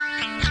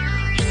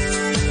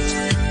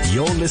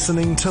You're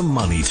listening to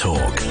Money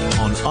Talk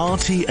on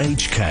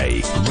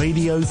RTHK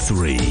Radio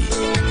 3. RTHK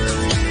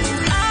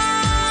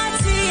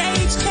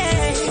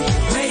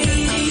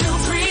Radio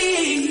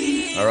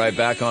 3. All right,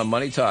 back on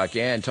Money Talk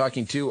and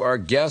talking to our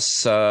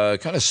guests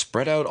kind of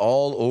spread out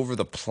all over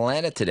the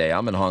planet today.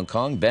 I'm in Hong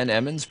Kong. Ben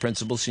Emons,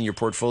 Principal Senior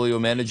Portfolio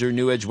Manager,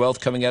 New Edge Wealth,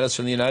 coming at us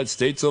from the United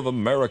States of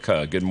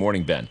America. Good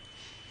morning, Ben.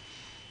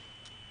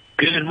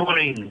 Good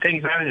morning. Thank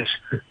you for having us.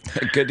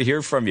 Good to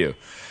hear from you.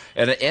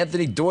 And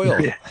Anthony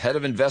Doyle, Head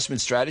of Investment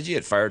Strategy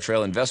at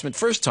Firetrail Investment.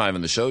 First time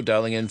on the show,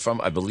 dialing in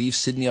from, I believe,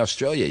 Sydney,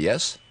 Australia,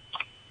 yes?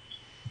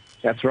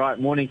 That's right.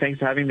 Morning. Thanks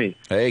for having me.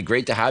 Hey,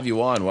 great to have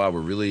you on. Wow,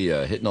 we're really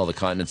hitting all the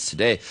continents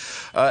today.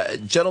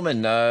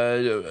 Gentlemen,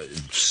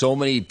 so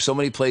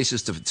many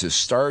places to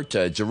start.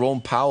 Jerome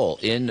Powell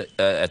in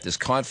at this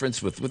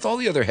conference with all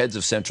the other heads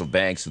of central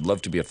banks. Would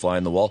love to be a fly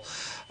on the wall.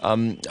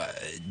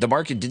 The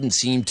market didn't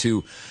seem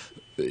to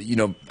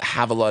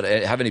have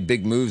any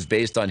big moves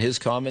based on his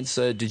comments.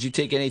 Did you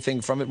take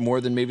anything from it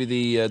more than maybe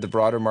the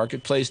broader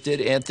marketplace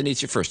did? Anthony,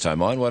 it's your first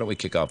time on. Why don't we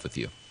kick off with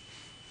you?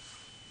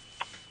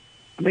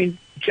 I mean,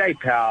 Jay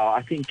Powell,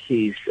 I think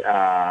he's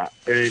earned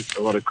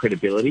a lot of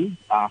credibility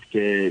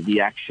after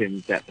the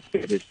actions that the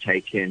Fed has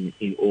taken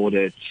in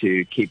order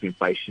to keep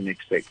inflation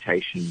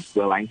expectations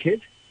well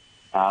anchored.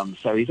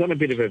 So he's on a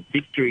bit of a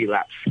victory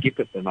lap skip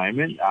at the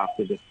moment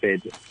after the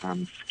Fed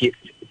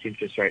skipped its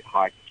interest rate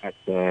hike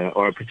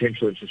or a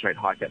potential interest rate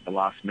hike at the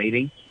last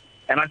meeting.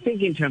 And I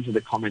think in terms of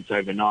the comments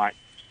overnight,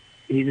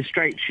 he's a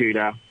straight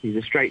shooter, he's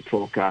a straight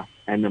talker,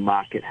 and the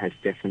market has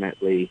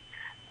definitely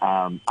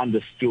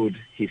understood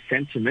his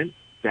sentiment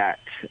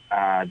that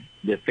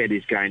the Fed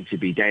is going to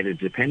be data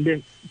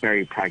dependent,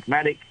 very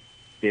pragmatic.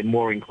 They're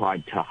more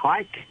inclined to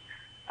hike.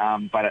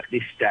 But at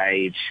this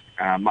stage,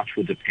 much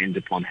will depend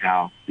upon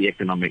how the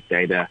economic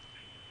data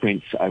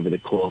prints over the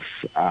course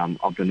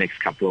of the next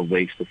couple of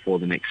weeks before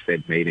the next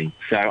Fed meeting.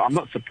 So I'm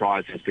not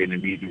surprised there's been a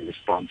muted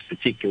response,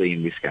 particularly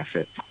in risk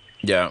assets.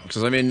 Yeah,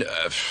 because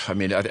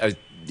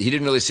he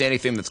didn't really say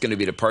anything that's going to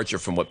be a departure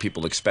from what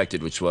people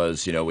expected, which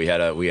was, we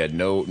had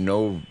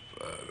no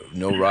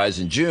rise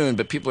in June,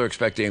 but people are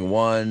expecting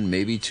 1,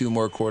 maybe 2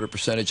 more quarter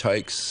percentage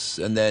hikes,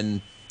 and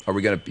then. Are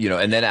we going to,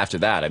 and then after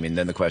that,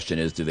 then the question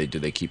is, do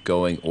they keep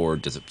going, or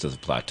does it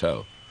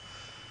plateau?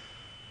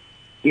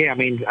 Yeah,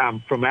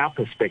 from our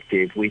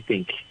perspective, we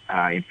think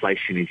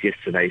inflation is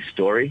yesterday's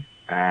story,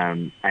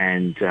 and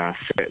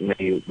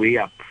certainly we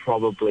are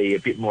probably a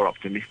bit more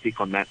optimistic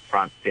on that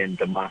front than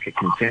the market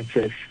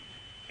consensus.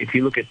 If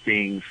you look at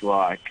things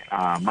like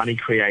money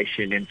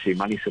creation into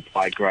money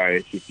supply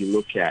growth, if you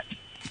look at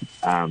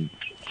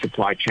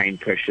supply chain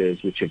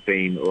pressures, which have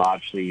been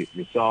largely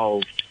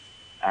resolved,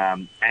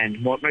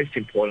 and most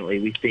importantly,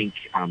 we think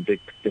the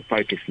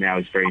focus now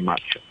is very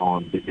much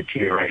on the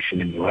deterioration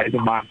in the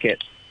labour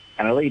market.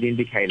 And a lead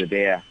indicator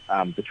there,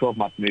 the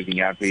 12-month moving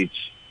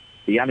average,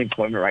 the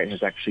unemployment rate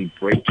has actually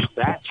breached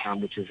that,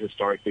 which has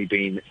historically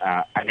been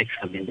an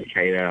excellent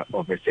indicator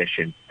of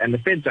recession. And the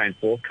Fed's own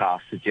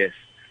forecast suggests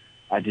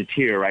a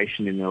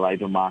deterioration in the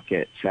labour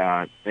market.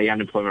 The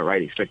unemployment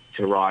rate expected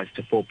to rise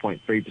to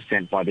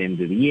 4.3% by the end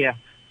of the year,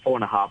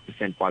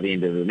 4.5% by the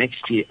end of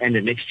next year.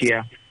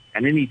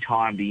 And any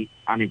time the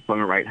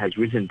unemployment rate has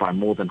risen by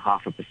more than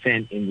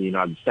 0.5% in the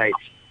United States,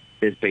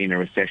 there's been a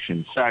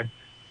recession. So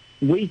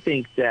we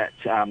think that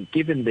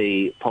given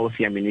the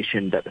policy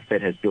ammunition that the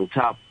Fed has built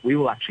up, we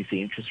will actually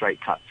see interest rate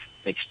cuts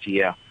next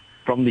year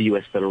from the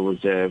US Federal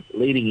Reserve,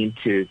 leading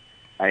into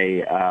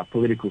a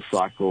political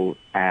cycle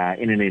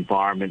in an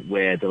environment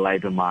where the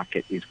labour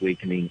market is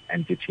weakening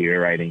and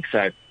deteriorating.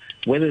 So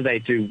whether they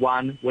do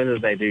one, whether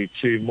they do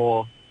 2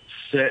 more,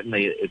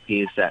 certainly it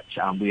appears that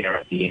we are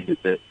at the end of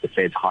the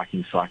Fed's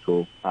hiking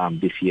cycle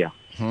this year.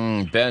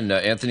 Ben,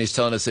 Anthony's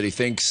telling us that he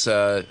thinks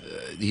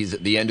he's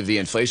at the end of the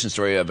inflation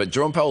story. But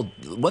Jerome Powell,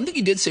 one thing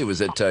he did say was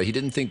that he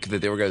didn't think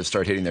that they were going to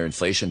start hitting their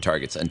inflation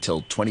targets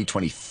until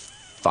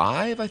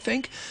 2025, I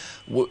think.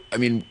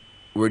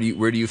 Where do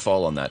you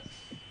fall on that?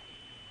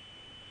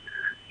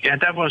 Yeah,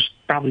 that was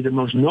probably the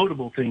most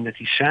notable thing that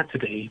he said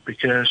today,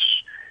 because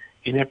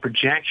in their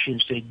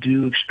projections, they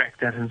do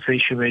expect that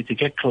inflation rate to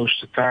get close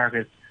to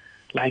target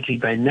likely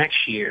by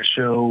next year.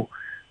 So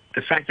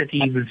the fact that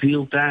he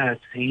revealed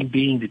that, he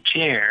being the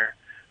chair,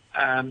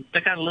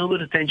 that got a little bit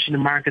of attention in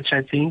the markets,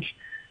 I think,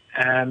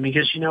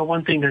 because,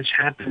 one thing that's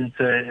happened,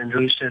 and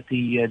really said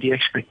the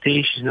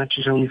expectations, not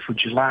just only for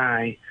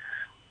July,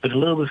 but a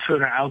little bit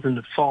further out in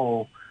the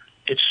fall,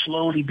 it's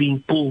slowly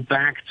being pulled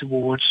back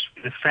towards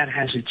the Fed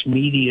has its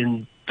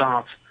median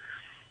dot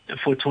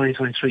for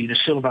 2023.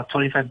 There's still about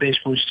 25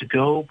 basis points to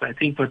go, but I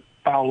think what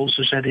Powell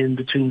also said in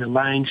between the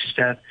lines is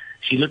that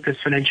she looked at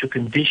financial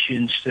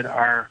conditions that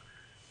are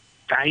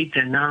tight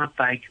and not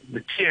like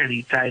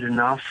materially tight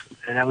enough,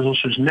 and that was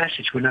also his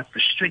message. We're not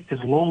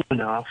restrictive long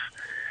enough,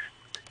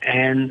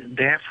 and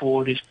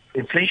therefore this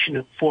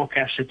inflation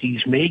forecast that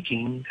he's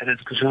making, that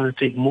it's going to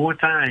take more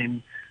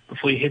time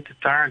before you hit the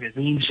target,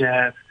 means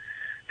that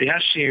they are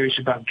serious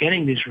about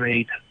getting this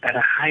rate at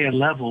a higher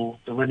level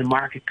than where the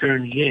market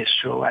currently is.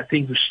 So I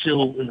think we're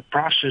still in the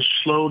process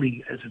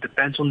slowly, as it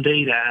depends on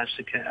data, as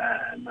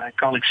my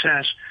colleague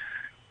says,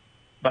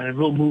 but it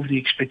will move the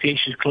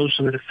expectations closer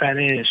to where the Fed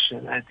is.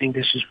 And I think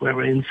this is where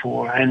we're in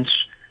for. Hence,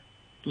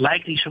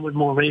 likely somewhat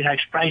more rate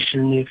hikes priced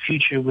in the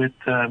future with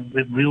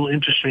real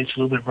interest rates a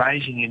little bit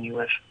rising in the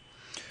U.S.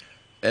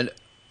 And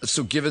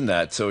so given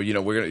that, so, we're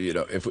going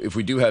to, if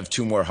we do have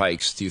two more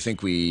hikes, do you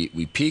think we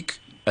peak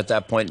at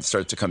that point and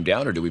start to come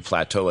down, or do we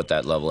plateau at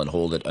that level and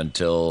hold it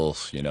until,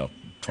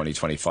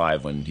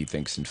 2025 when he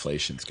thinks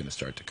inflation is going to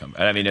start to come?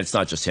 And I mean, it's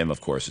not just him,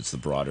 of course, it's the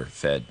broader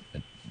Fed.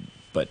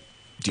 But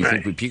do you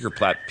think we peak or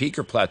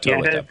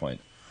plateau at that point?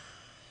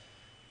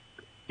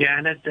 Yeah,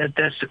 and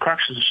that's the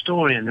crux of the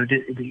story. And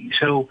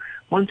so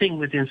one thing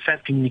within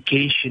Fed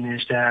communication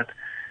is that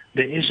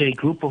there is a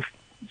group of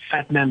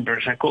Fed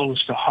members, I call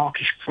this the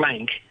hawkish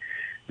flank.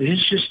 This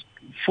is just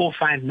 4 or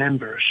 5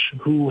 members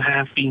who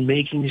have been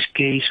making this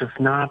case of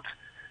not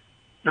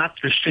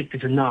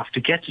restrictive enough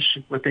to get to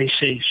what they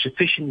say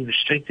sufficiently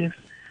restrictive.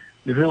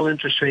 The real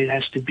interest rate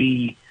has to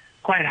be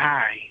quite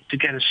high to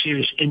get a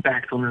serious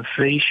impact on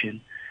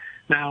inflation.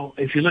 Now,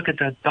 if you look at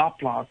that dot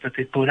plot that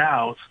they put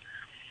out,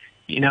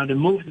 they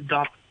moved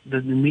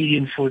the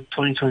median for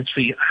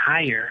 2023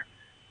 higher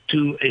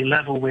to a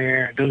level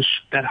where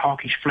that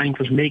hawkish flank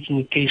was making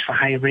a case for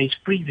higher rates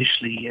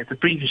previously at the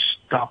previous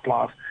dot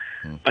plot.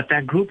 But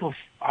that group of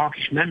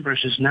hawkish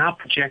members is now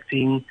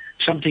projecting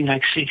something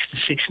like 6 to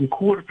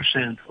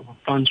 6.25% of a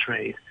funds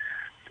rate.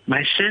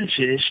 My sense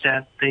is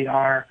that they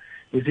are,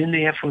 within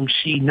the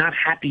FOMC, not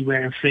happy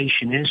where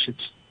inflation is.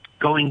 It's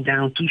going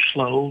down too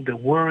slow. They're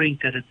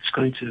worried that it's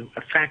going to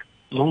affect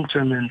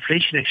long-term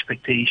inflation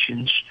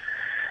expectations,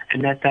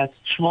 and that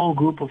small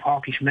group of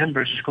hawkish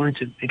members is going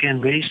to, again,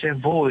 raise their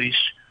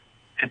voice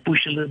and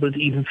push a little bit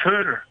even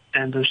further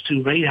than those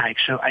 2 rate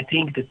hikes. So I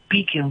think the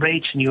peak in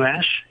rates in the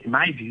U.S., in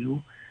my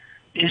view,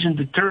 isn't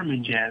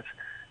determined yet,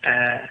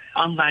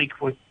 unlike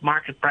what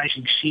market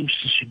pricing seems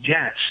to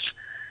suggest.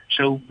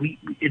 So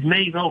it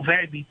may well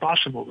very be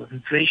possible that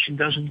inflation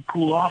doesn't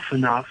cool off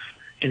enough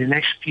in the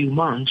next few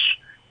months,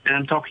 and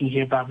I'm talking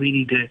here about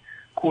really the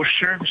core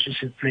services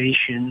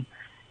inflation,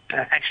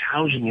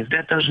 ex-housing. If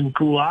that doesn't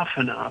cool off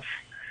enough,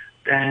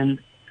 then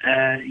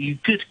you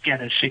could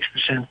get a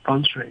 6%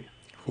 funds rate.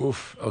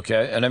 Oof.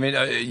 Okay. And I mean,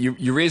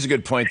 you raise a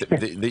good point that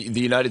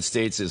the United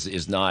States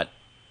is not,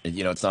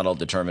 it's not all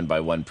determined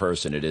by one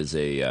person. It is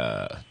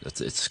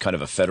it's kind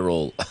of a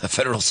federal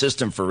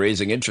system for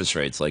raising interest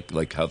rates,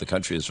 like how the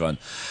country is run.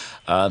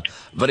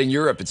 But in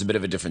Europe, it's a bit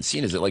of a different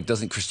scene. Is it like,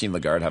 doesn't Christine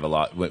Lagarde have a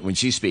lot, when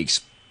she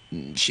speaks,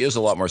 she has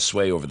a lot more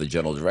sway over the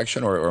general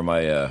direction, or am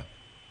I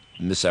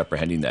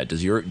misapprehending that?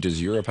 Does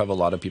Europe have a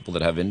lot of people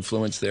that have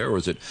influence there, or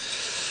is it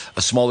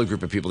a smaller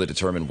group of people that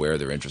determine where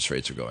their interest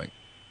rates are going?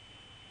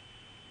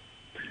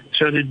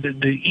 So the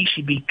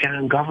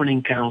ECB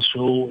governing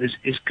council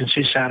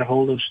consists out of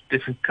all those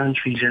different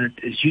countries, and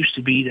it used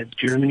to be that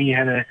Germany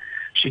had a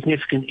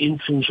significant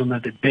influence on the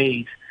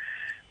debate.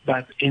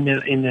 But in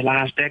the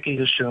last decade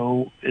or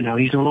so,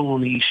 he's no longer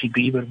on the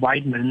ECB, but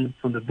Weidmann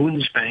from the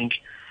Bundesbank,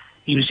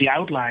 he was the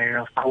outlier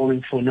of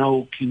calling for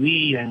no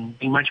QE and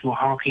being much more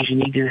hawkish,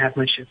 and he didn't have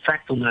much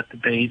effect on that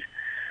debate.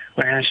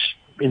 Whereas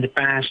in the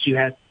past, you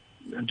had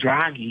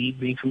Draghi,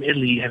 being from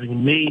Italy, having a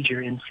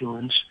major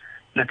influence.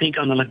 And I think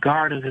on the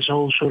Lagarde, it has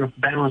all sort of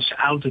balanced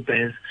out a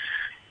bit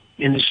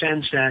in the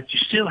sense that you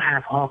still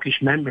have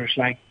hawkish members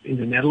like in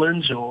the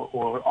Netherlands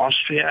or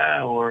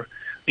Austria or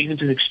even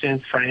to an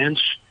extent France.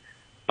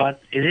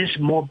 But it is a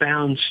more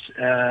balanced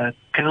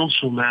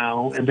council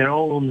now, and they're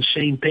all on the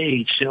same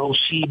page. They all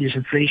see this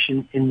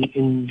inflation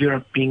in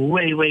Europe being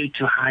way, way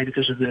too high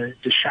because of the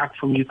shock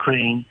from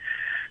Ukraine.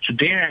 So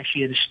they're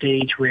actually at a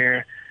stage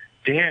where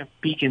their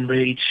peak in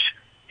rates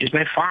is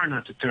by far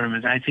not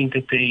determined. I think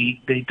that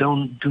they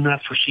do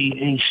not foresee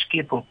any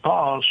skip or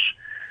pause.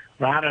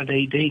 Rather,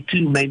 they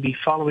too may be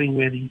following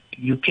where the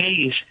UK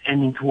is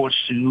ending towards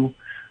to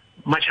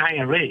much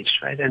higher rates,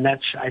 right? And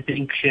that's, I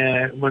think,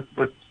 what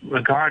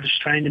Lagarde is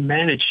trying to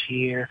manage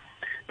here.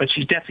 But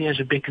she definitely has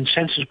a big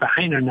consensus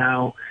behind her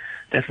now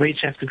that rates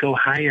have to go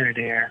higher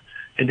there,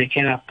 and they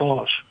cannot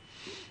pause.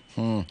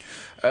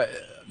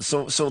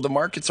 So the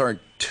markets aren't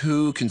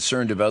too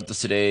concerned about this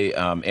today.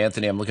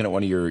 Anthony, I'm looking at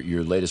one of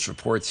your latest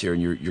reports here,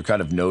 and you're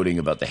kind of noting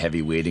about the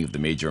heavy weighting of the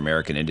major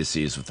American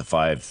indices with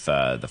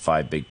the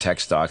five big tech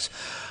stocks.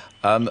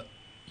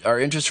 Are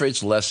interest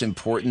rates less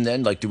important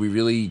then? Like, do we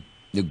really,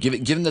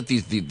 given that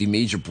the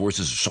major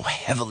bourses are so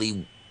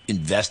heavily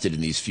invested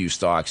in these few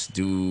stocks,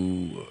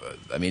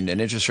 and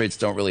interest rates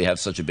don't really have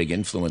such a big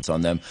influence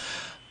on them.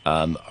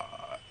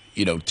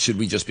 Should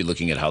we just be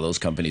looking at how those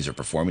companies are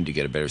performing to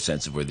get a better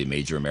sense of where the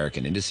major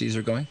American indices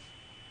are going?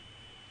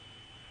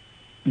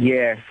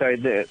 Yeah, so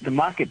the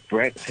market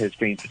breadth has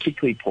been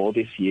particularly poor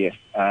this year.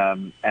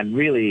 And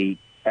really,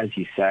 as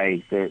you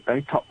say,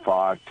 those top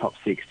 5, top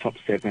 6, top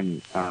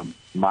 7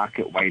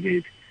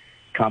 market-weighted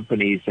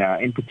companies,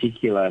 in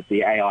particular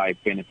the AI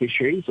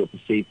beneficiaries or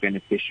perceived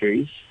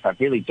beneficiaries, have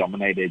really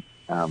dominated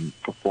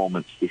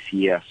performance this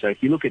year. So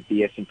if you look at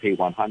the S&P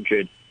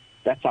 100,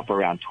 that's up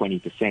around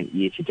 20%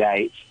 year to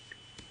date.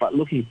 But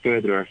looking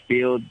further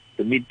afield,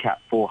 the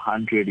mid-cap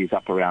 400 is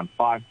up around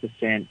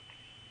 5%.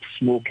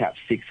 Small-cap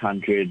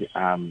 600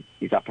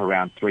 is up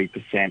around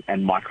 3%,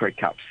 and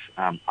micro-caps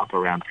up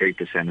around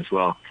 3% as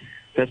well.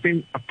 So it's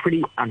been a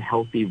pretty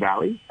unhealthy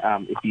rally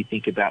if you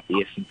think about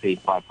the S&P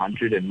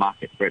 500 and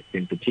market breadth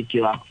in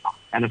particular.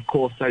 And, of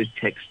course, those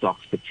tech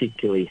stocks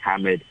particularly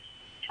hammered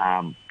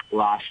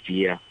last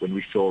year when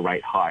we saw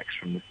rate hikes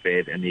from the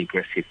Fed and the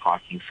aggressive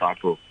hiking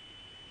cycle.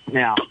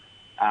 Now,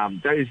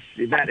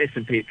 that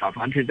S&P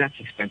 500, that's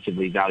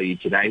expensively valued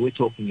today. We're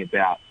talking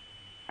about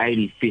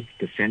 85th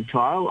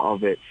percentile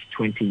of its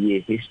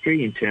 20-year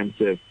history in terms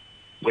of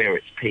where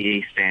its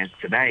PE stands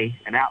today.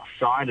 And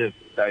outside of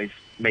those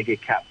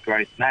mega-cap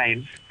growth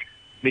names,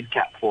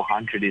 mid-cap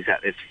 400 is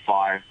at its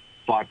 5%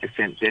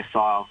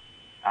 decile,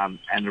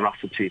 and the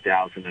Russell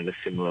 2000 at a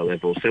similar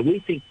level. So we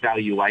think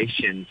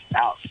valuations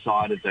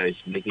outside of those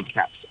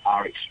mega-caps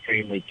are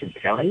extremely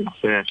compelling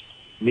for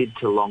mid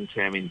to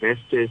long-term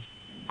investors.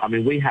 I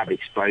mean, we have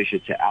exposure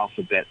to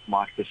Alphabet,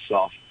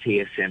 Microsoft,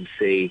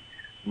 TSMC,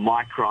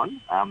 Micron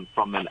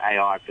from an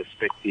AI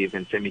perspective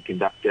and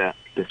semiconductor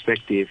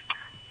perspective,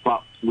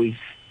 but we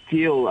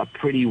still are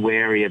pretty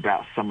wary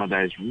about some of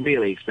those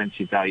really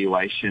expensive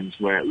valuations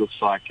where it looks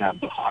like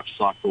the hype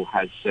cycle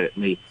has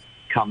certainly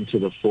come to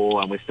the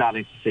fore, and we're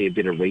starting to see a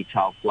bit of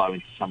retail flow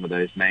into some of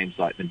those names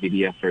like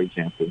NVIDIA, for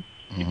example.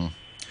 Mm-hmm.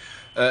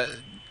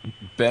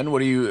 Ben,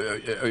 are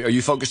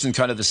you focused in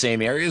kind of the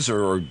same areas,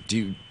 or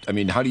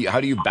how do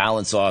you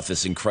balance off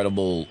this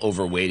incredible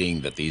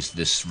overweighting that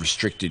this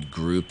restricted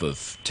group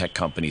of tech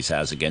companies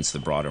has against the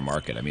broader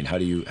market? I mean, how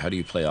do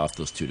you play off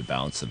those two to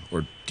balance them,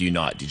 or do you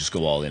not? Do you just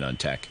go all in on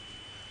tech?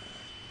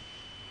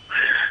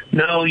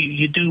 No,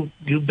 you do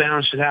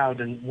balance it out,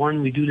 and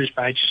one, we do this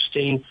by just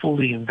staying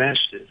fully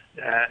invested,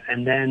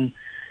 and then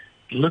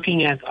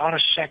looking at other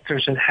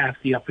sectors that have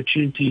the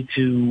opportunity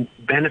to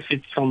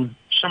benefit from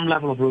some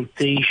level of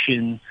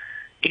rotation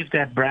if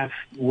that breadth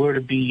were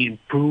to be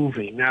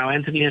improving. Now,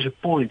 Anthony has a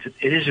point.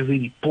 It is a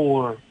really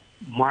poor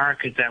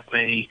market that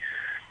way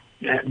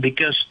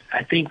because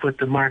I think what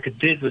the market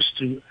did was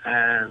to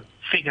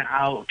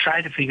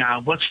try to figure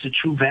out what's the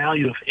true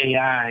value of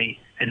AI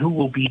and who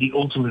will be the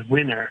ultimate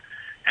winner.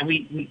 And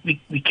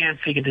we can't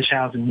figure this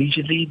out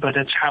immediately, but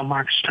that's how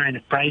markets trying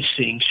to price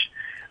things.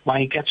 Why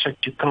you get such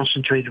a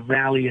concentrated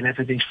rally and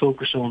everything's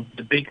focused on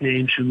the big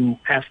names who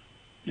have,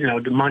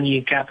 the money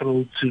and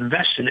capital to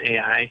invest in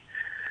AI,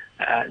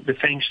 the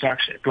FANG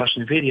stocks plus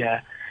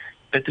NVIDIA.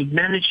 But to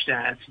manage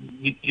that,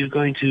 you're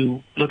going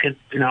to look at,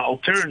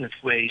 alternative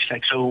ways.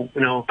 Like,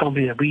 a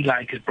company that we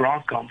like is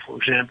Broadcom, for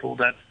example,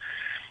 that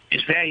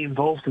is very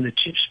involved in the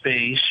chip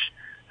space,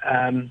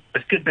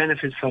 but could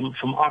benefit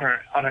from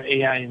other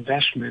AI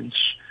investments.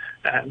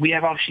 We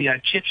have obviously our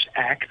CHIPS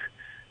Act,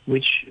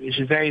 which is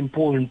a very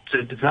important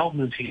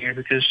development here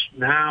because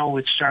now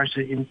it starts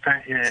to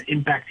impact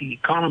the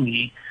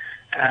economy.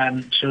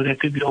 So there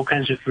could be all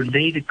kinds of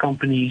related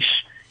companies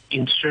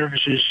in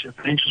services,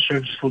 financial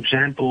services, for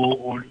example,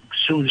 or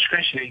consumer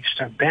discretionary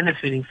start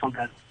benefiting from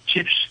that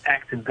CHIPS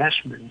Act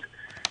investment.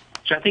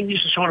 So I think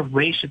these are sort of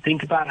ways to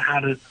think about how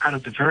to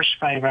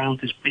diversify around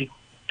this big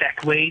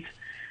tech weight.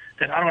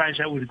 That otherwise,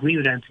 I would agree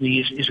with Anthony,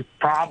 is a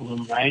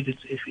problem, right?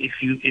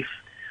 If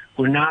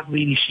we're not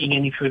really seeing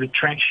any further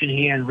traction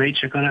here and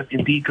rates are going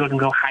to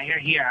go higher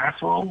here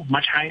after all,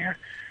 much higher,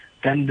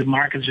 then the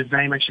markets are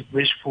very much at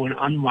risk for an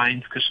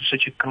unwind because of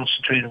such a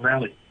concentrated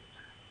rally.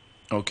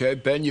 Okay,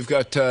 Ben, you've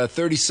got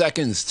 30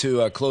 seconds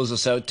to close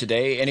us out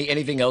today.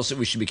 Anything else that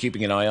we should be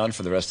keeping an eye on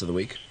for the rest of the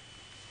week?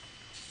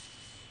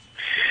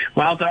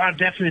 Well, there are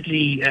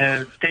definitely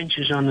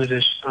tensions under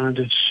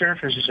the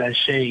surface, as I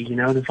say.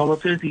 The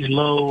volatility is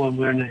low, and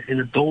we're in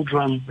a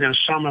doldrum,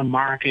 summer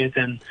market,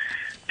 and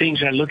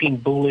things are looking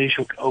bullish,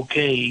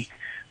 okay.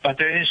 But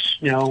there is,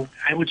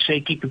 I would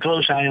say keep a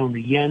close eye on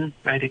the yen,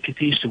 right? It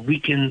continues to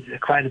weaken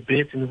quite a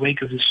bit in the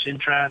wake of the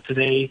Sintra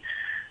today.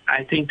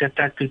 I think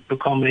that could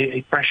become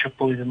a pressure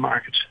point in the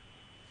markets.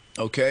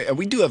 Okay, and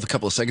we do have a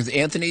couple of seconds.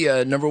 Anthony,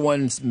 number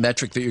one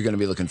metric that you're going to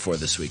be looking for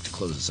this week to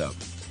close us out.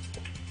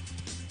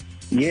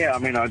 Yeah,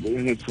 I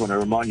just want to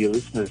remind your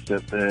listeners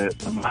that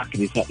the market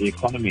is not the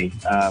economy.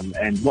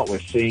 And what we're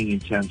seeing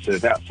in terms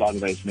of outside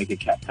of those mega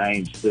cap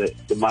names,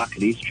 the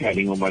market is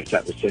trading almost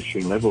at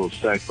recession levels.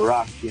 So for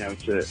us,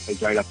 it's a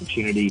great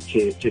opportunity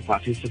to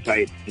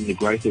participate in the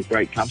growth of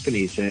great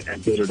companies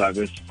and build a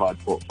diversified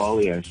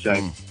portfolio.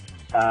 So,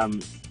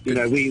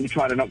 we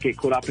try to not get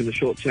caught up in the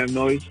short-term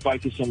noise,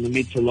 focus on the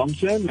mid to long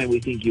term, and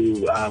we think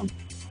you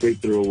reap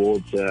the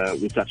rewards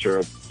with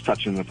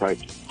such an approach.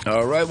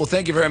 All right. Well,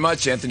 thank you very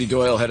much, Anthony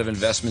Doyle, Head of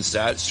Investment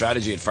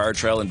Strategy at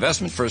Firetrail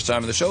Investment. First time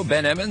on the show.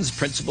 Ben Emons,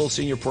 Principal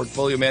Senior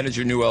Portfolio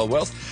Manager, New World Wealth.